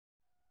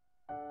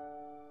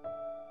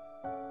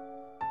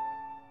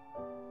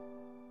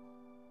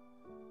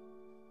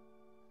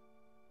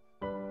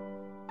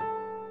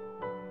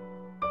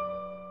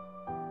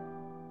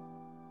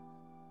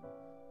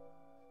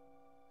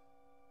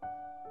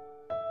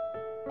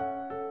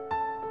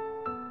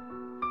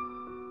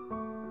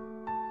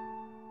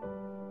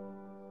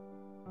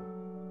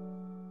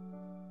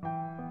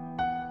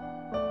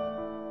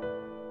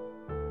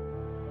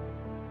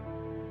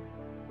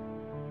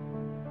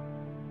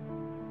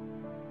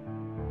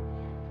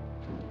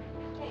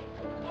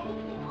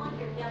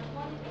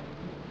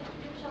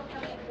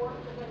What's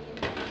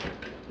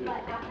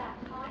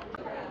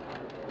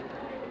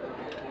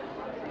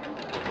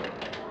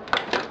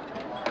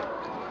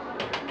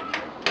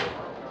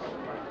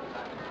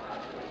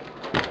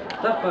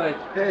up, bud?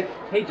 Hey.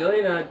 Hey,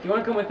 Julian, do you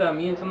want to come with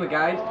me and some of the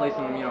guys, play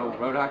some,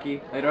 road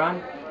hockey later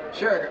on?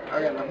 Sure,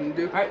 I got nothing to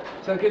do. Alright,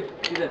 sounds good.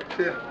 See you then.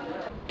 Yeah.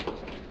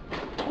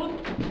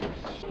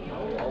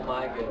 Oh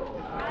my goodness.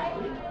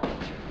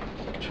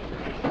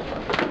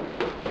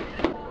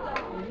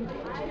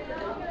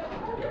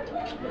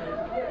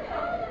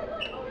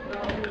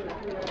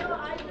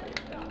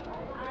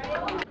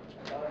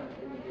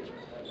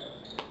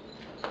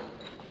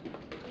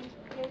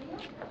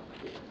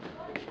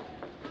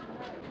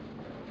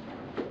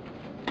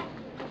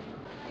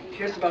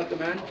 Here's about the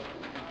man.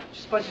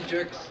 Just a bunch of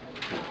jerks.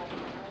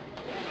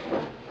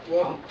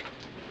 Whoa.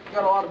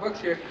 Got a lot of books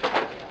here.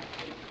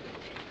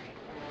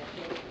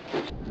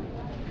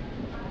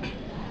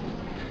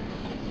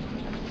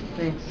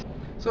 Thanks.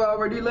 So,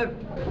 where do you live?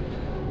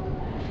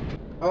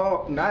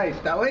 Oh, nice.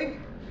 That way?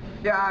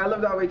 Yeah, I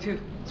live that way too.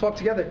 Let's walk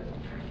together.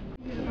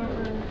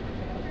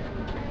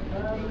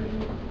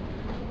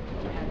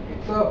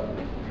 So,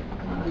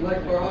 you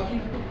like floor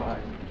hockey?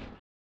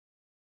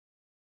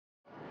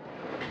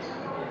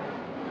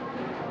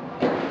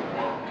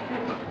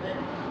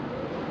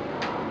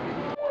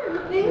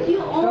 Thank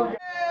you all.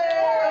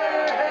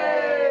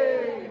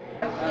 Hey!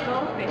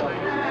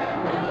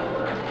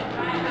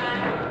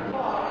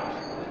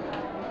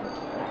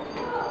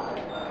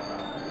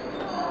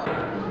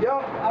 Yo,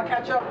 I'll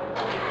catch up.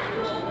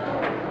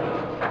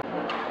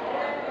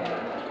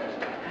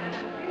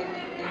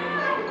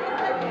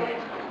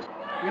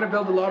 I'm gonna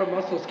build a lot of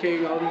muscles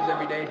carrying all these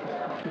every day.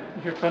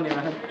 You're funny,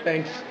 man.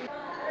 Thanks.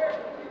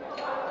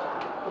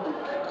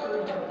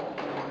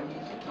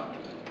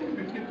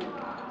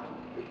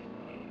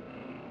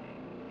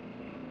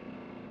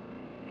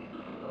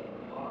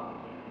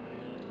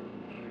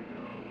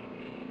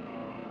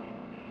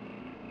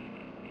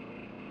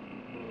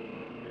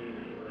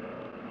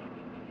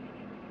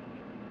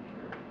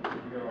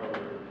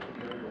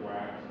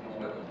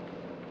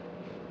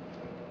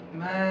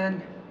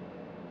 Man,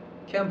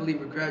 can't believe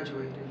we're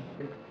graduating.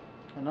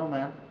 I know,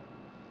 man.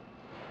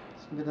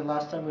 It's gonna be the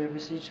last time we ever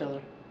see each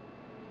other.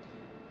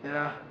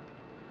 Yeah.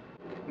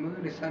 I'm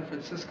moving to San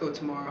Francisco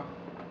tomorrow.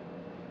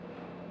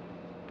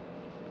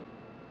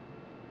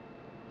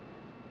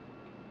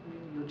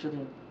 You're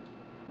Julian.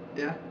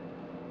 Yeah?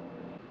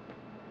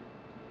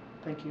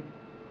 Thank you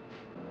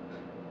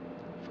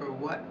For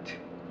what?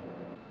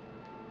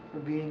 for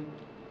being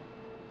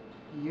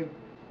you.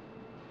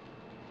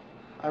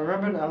 I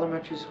remember in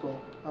elementary school,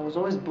 I was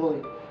always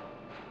bullied,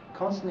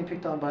 constantly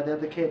picked on by the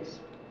other kids.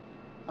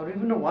 I don't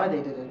even know why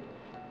they did it.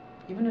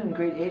 Even in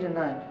grade 8 and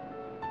 9.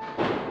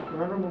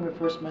 Remember when we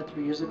first met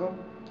 3 years ago?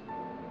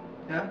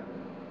 Yeah?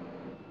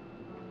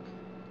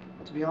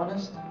 To be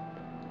honest,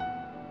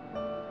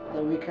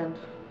 that weekend,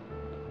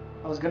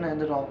 I was gonna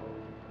end it all.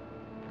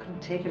 I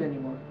couldn't take it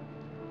anymore.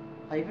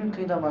 I even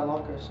cleaned out my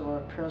locker so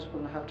our parents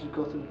wouldn't have to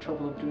go through the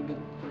trouble of doing it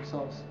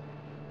themselves.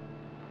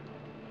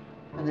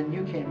 And then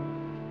you came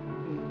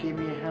and gave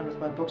me a hand with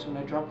my books when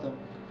I dropped them.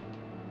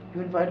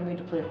 You invited me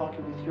to play hockey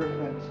with your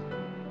friends.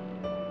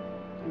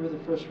 You were the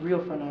first real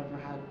friend I ever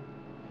had.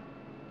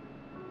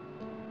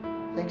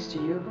 Thanks to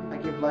you, I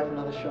gave life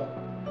another shot.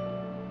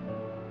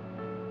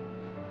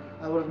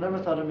 I would have never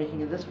thought of making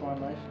it this far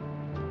in life.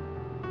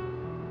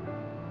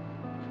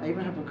 I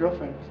even have a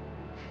girlfriend.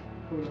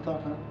 Who would have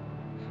thought, huh?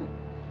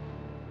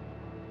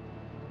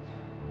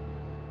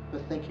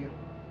 But thank you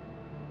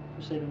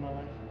for saving my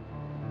life.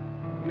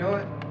 You know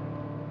what?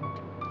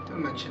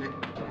 Don't mention it.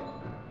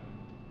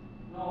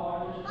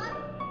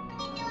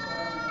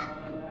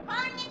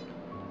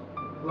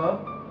 Hello?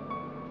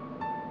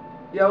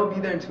 Yeah, I'll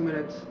be there in 2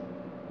 minutes.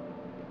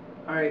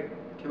 Alright,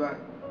 okay, bye.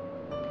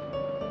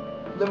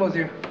 Limo's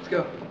here. Let's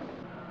go.